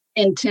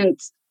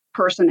 intense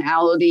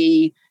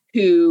personality,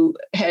 who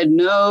had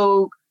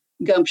no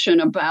gumption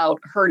about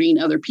hurting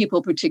other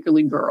people,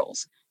 particularly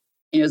girls.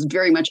 It was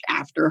very much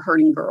after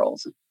hurting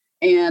girls.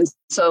 And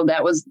so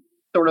that was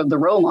sort of the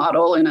role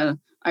model in an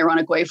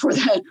ironic way for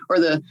that, or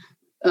the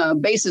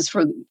basis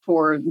for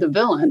the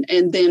villain.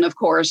 And then, of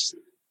course,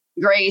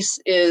 Grace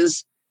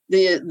is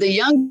the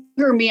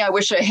younger me I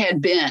wish I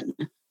had been,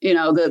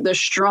 the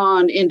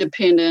strong,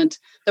 independent,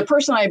 the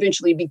person I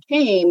eventually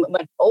became,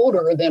 much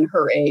older than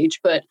her age,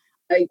 but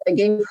I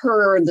gave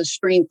her the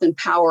strength and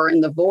power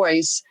and the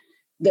voice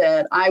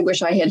that I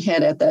wish I had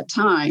had at that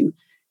time.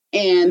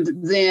 And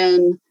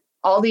then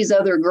all these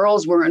other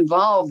girls were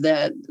involved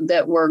that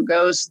were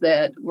ghosts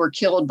that were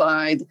killed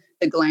by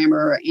the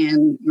glamour,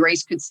 and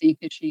Grace could see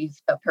because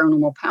she's got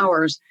paranormal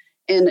powers.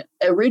 And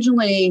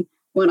originally,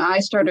 when I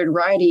started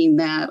writing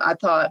that, I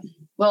thought,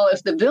 well,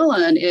 if the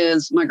villain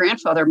is my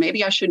grandfather,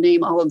 maybe I should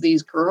name all of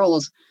these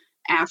girls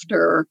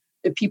after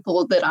the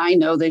people that I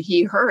know that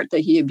he hurt, that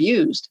he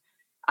abused.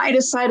 I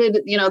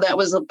decided, that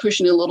was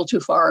pushing it a little too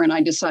far, and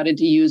I decided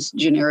to use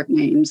generic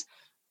names.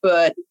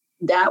 But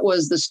that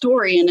was the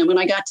story. And then when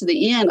I got to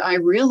the end, I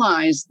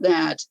realized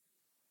that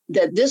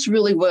this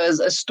really was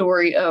a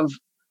story of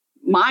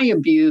my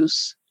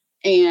abuse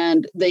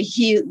and the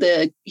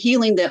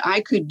healing that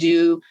I could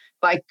do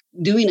by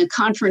doing a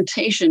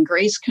confrontation.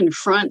 Grace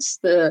confronts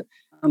the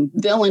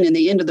villain in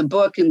the end of the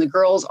book, and the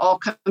girls all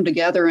come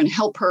together and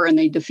help her, and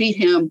they defeat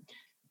him.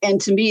 And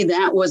to me,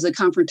 that was a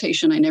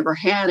confrontation I never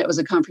had. It was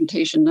a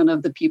confrontation none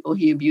of the people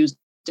he abused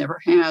ever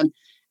had.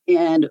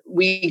 And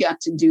we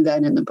got to do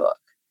that in the book.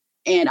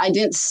 And I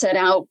didn't set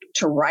out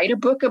to write a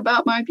book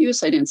about my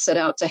abuse. I didn't set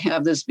out to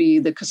have this be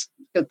the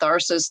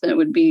catharsis that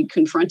would be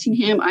confronting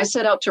him. I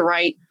set out to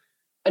write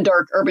a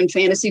dark urban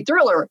fantasy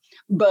thriller.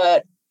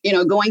 But,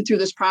 going through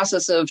this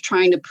process of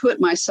trying to put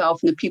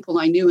myself and the people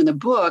I knew in the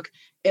book,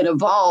 it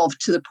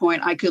evolved to the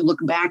point I could look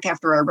back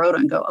after I wrote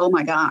it and go, oh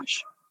my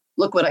gosh,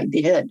 look what I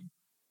did.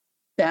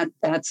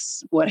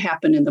 That's what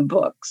happened in the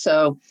book.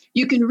 So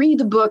you can read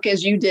the book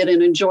as you did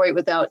and enjoy it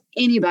without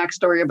any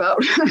backstory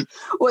about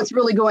what's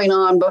really going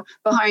on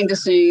behind the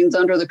scenes,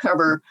 under the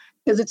cover,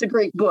 because it's a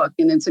great book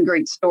and it's a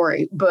great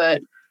story.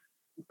 But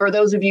for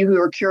those of you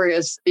who are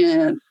curious,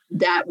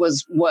 that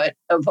was what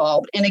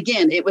evolved. And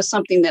again, it was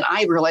something that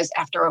I realized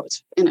after I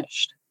was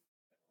finished.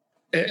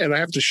 And I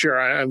have to share,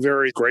 I'm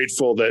very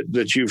grateful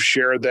that you've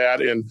shared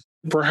that. And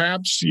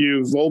perhaps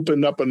you've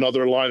opened up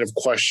another line of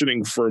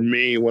questioning for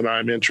me when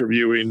I'm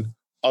interviewing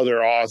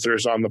other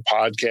authors on the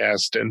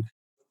podcast. And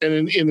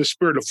in the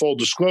spirit of full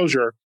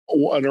disclosure,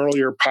 an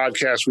earlier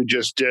podcast we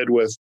just did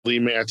with Lee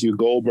Matthew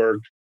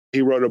Goldberg,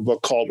 he wrote a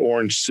book called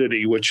Orange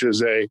City, which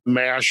is a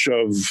mash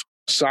of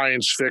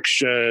science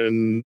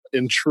fiction,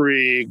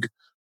 intrigue,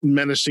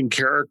 menacing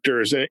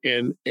characters.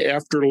 And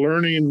after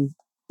learning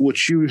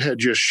what you had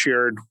just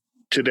shared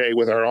today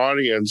with our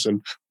audience,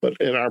 but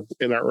in our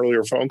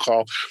earlier phone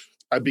call,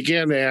 I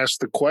began to ask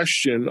the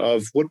question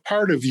of what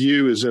part of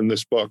you is in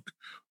this book,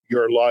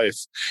 your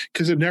life,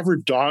 because it never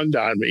dawned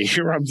on me.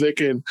 Here I'm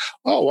thinking,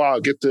 oh, wow, I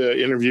get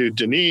to interview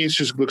Denise.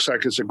 Just looks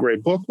like it's a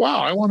great book.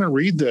 Wow, I want to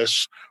read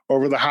this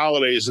over the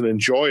holidays and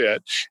enjoy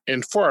it.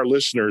 And for our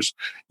listeners,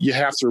 you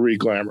have to read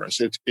Glamorous.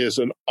 It is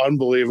an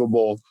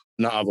unbelievable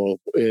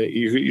novel.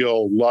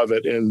 You'll love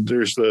it. And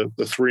there's the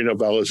 3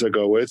 novellas that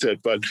go with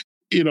it. But,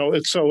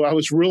 so I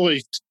was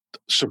really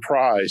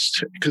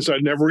surprised because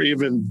it never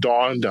even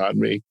dawned on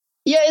me.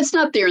 Yeah, it's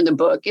not there in the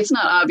book. It's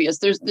not obvious.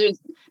 There's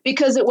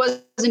because it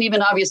wasn't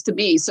even obvious to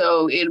me.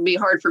 So it'd be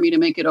hard for me to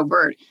make it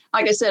overt.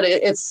 Like I said,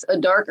 it's a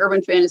dark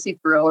urban fantasy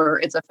thriller.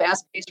 It's a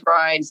fast-paced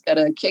ride. It's got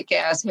a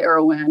kick-ass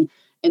heroine,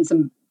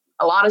 and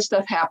a lot of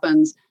stuff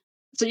happens.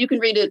 So you can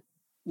read it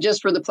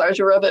just for the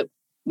pleasure of it.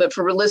 But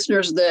for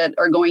listeners that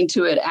are going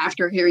to it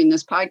after hearing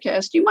this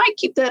podcast, you might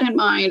keep that in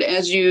mind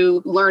as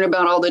you learn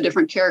about all the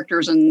different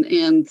characters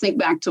and think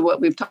back to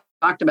what we've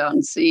talked about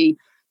and see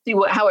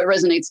how it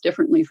resonates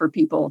differently for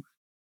people.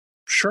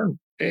 Sure.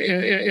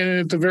 And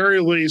at the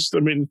very least, I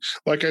mean,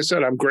 like I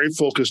said, I'm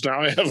grateful because now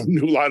I have a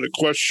new line of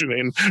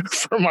questioning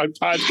for my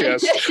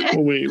podcast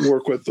when we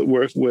work with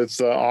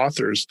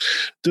authors.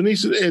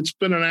 Denise, it's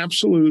been an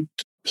absolute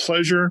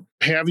pleasure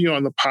having you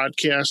on the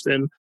podcast.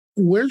 And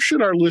where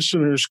should our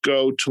listeners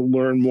go to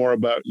learn more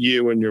about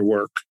you and your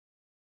work?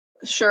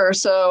 Sure.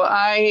 So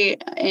I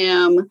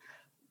am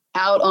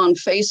out on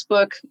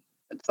Facebook,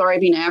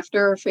 Thriving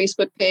After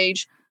Facebook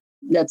page.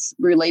 That's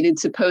related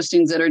to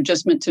postings that are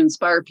just meant to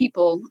inspire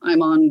people.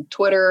 I'm on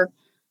Twitter.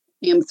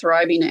 I'm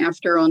Thriving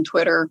After on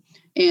Twitter.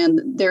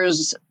 And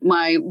there's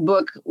my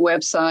book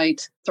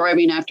website,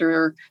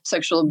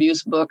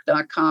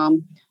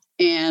 thrivingaftersexualabusebook.com.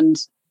 And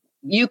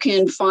you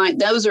can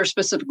find, those are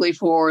specifically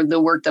for the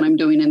work that I'm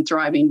doing in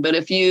Thriving. But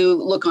if you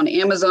look on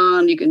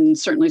Amazon, you can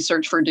certainly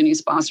search for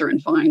Denise Bosser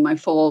and find my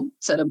full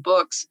set of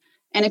books.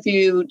 And if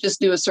you just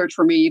do a search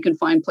for me, you can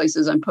find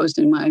places I'm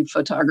posting my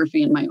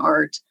photography and my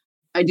art.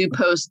 I do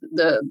post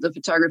the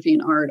photography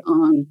and art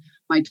on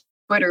my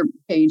Twitter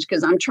page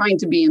because I'm trying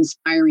to be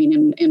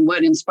inspiring. And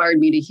what inspired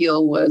me to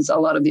heal was a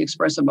lot of the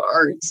expressive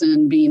arts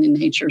and being in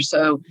nature.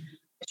 So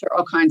I share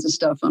all kinds of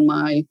stuff on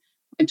my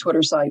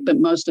Twitter site, but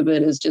most of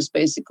it is just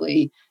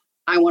basically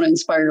I want to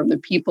inspire other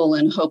people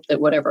and hope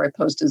that whatever I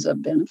post is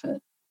of benefit.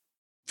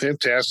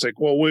 Fantastic.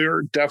 Well,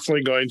 we're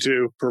definitely going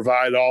to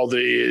provide all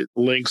the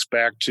links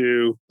back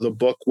to the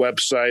book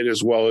website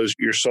as well as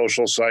your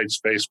social sites,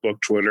 Facebook,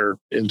 Twitter,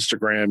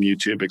 Instagram,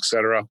 YouTube,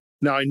 etc.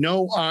 Now, I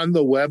know on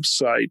the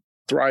website,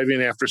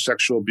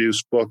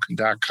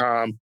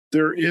 thrivingaftersexualabusebook.com,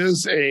 there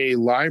is a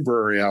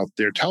library out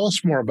there. Tell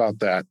us more about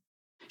that.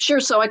 Sure.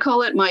 So I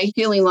call it my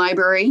healing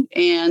library.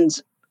 And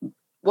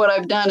what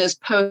I've done is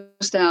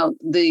post out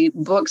the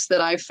books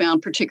that I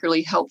found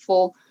particularly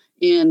helpful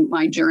in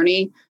my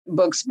journey,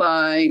 books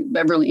by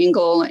Beverly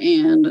Engel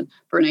and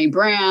Brene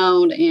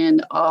Brown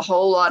and a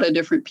whole lot of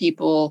different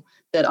people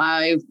that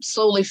I've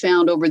slowly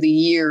found over the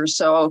years.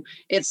 So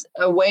it's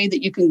a way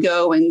that you can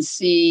go and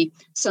see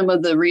some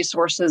of the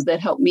resources that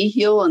help me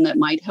heal and that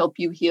might help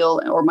you heal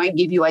or might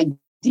give you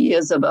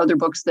ideas of other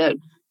books that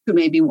could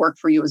maybe work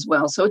for you as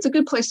well. So it's a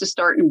good place to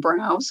start and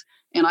browse.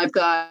 And I've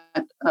got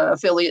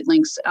affiliate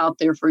links out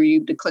there for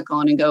you to click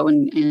on and go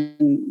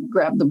and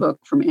grab the book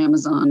from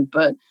Amazon.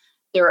 But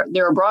there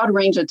are a broad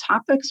range of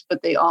topics,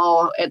 but they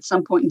all, at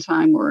some point in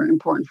time, were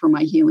important for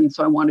my healing.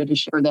 So I wanted to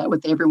share that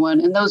with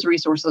everyone. And those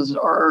resources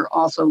are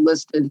also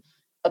listed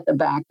at the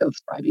back of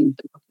Thriving,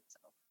 the book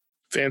itself.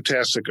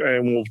 Fantastic.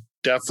 And we'll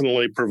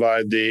definitely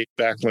provide the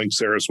backlinks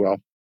there as well.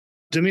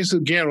 Denise,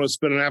 again, it's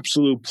been an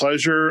absolute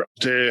pleasure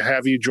to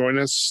have you join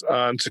us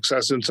on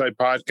Success Insight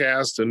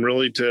Podcast and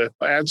really to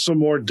add some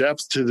more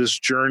depth to this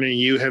journey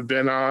you have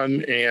been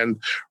on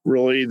and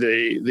really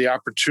the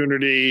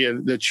opportunity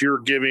that you're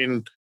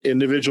giving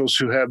individuals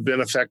who have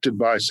been affected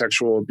by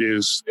sexual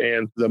abuse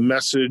and the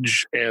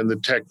message and the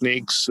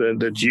techniques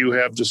that you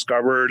have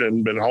discovered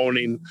and been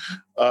honing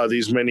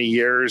these many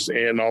years,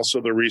 and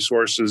also the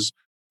resources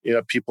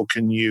people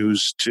can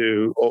use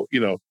to,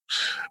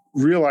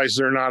 realize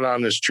they're not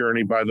on this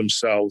journey by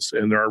themselves,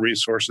 and there are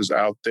resources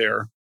out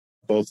there,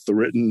 both the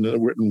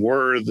written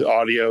word, the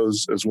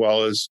audios, as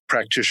well as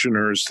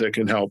practitioners that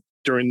can help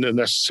during the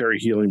necessary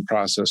healing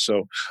process.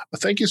 So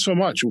thank you so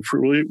much.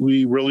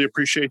 We really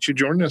appreciate you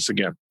joining us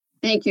again.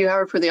 Thank you,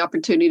 Howard, for the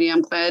opportunity.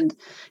 I'm glad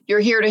you're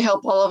here to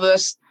help all of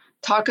us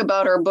talk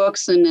about our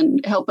books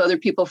and help other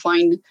people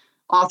find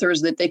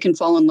authors that they can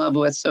fall in love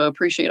with. So I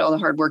appreciate all the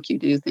hard work you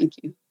do. Thank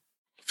you.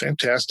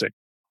 Fantastic.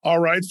 All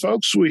right,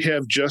 folks, we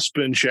have just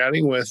been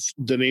chatting with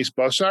Denise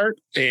Bossart.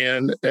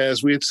 And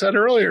as we had said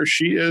earlier,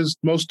 she is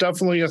most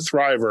definitely a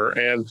thriver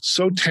and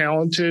so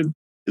talented.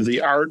 The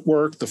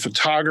artwork, the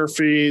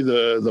photography,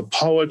 the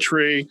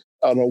poetry,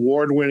 an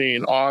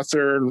award-winning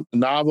author,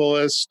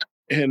 novelist.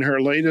 In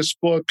her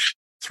latest book,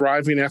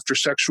 Thriving After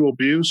Sexual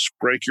Abuse,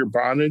 Break Your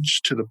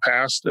Bondage to the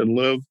Past and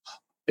Live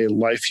a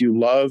Life You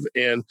Love.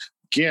 And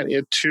again,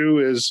 it too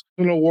is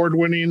an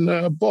award-winning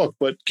book.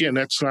 But again,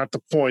 that's not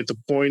the point. The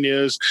point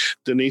is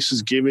Denise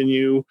is giving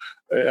you,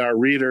 our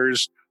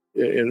readers,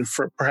 and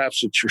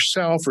perhaps it's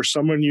yourself or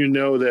someone you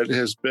know that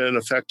has been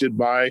affected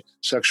by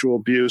sexual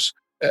abuse,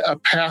 a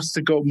path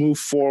to go move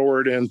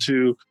forward and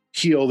to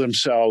heal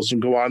themselves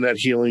and go on that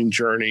healing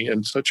journey.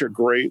 And such a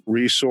great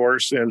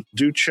resource. And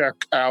do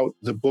check out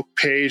the book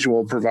page.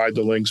 We'll provide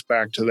the links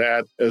back to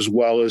that, as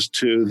well as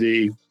to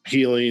the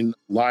healing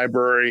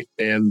library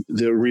and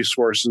the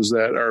resources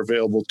that are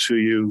available to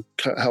you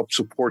to help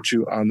support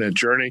you on that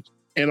journey.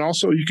 And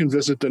also, you can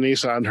visit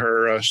Denise on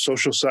her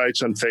social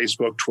sites on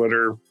Facebook,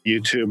 Twitter,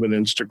 YouTube, and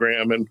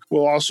Instagram. And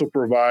we'll also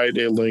provide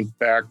a link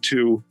back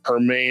to her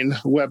main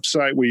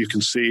website where you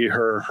can see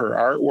her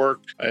artwork.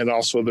 And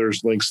also,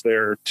 there's links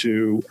there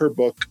to her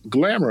book,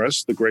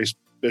 Glamorous, the Grace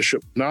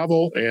Bishop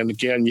novel. And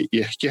again,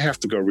 you have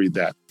to go read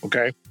that,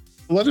 okay?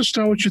 Let us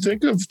know what you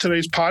think of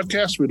today's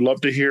podcast. We'd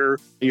love to hear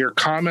your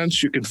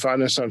comments. You can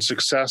find us on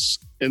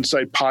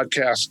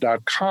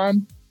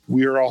successinsightpodcast.com.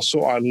 We are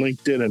also on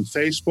LinkedIn and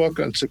Facebook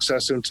on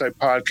Success Insight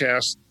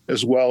Podcast,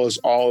 as well as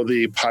all of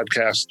the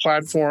podcast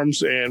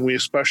platforms. And we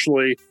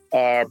especially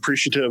are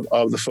appreciative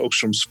of the folks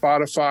from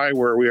Spotify,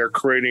 where we are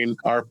creating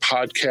our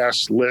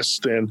podcast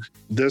list. And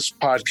this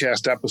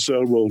podcast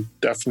episode will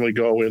definitely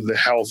go in the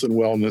health and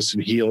wellness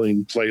and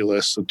healing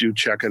playlist. So do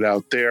check it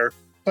out there.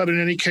 But in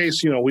any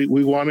case,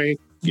 we want to,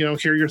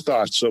 hear your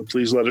thoughts. So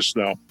please let us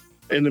know.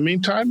 In the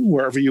meantime,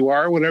 wherever you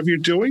are, whatever you're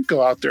doing,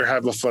 go out there,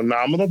 have a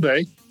phenomenal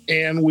day.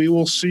 And we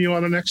will see you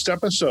on the next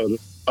episode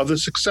of the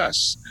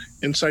Success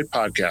Insight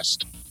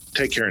Podcast.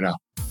 Take care now.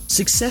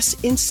 Success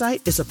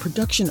Insight is a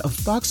production of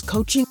Fox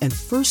Coaching and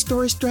First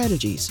Story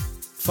Strategies.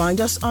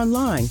 Find us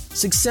online,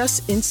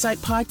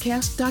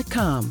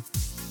 successinsightpodcast.com.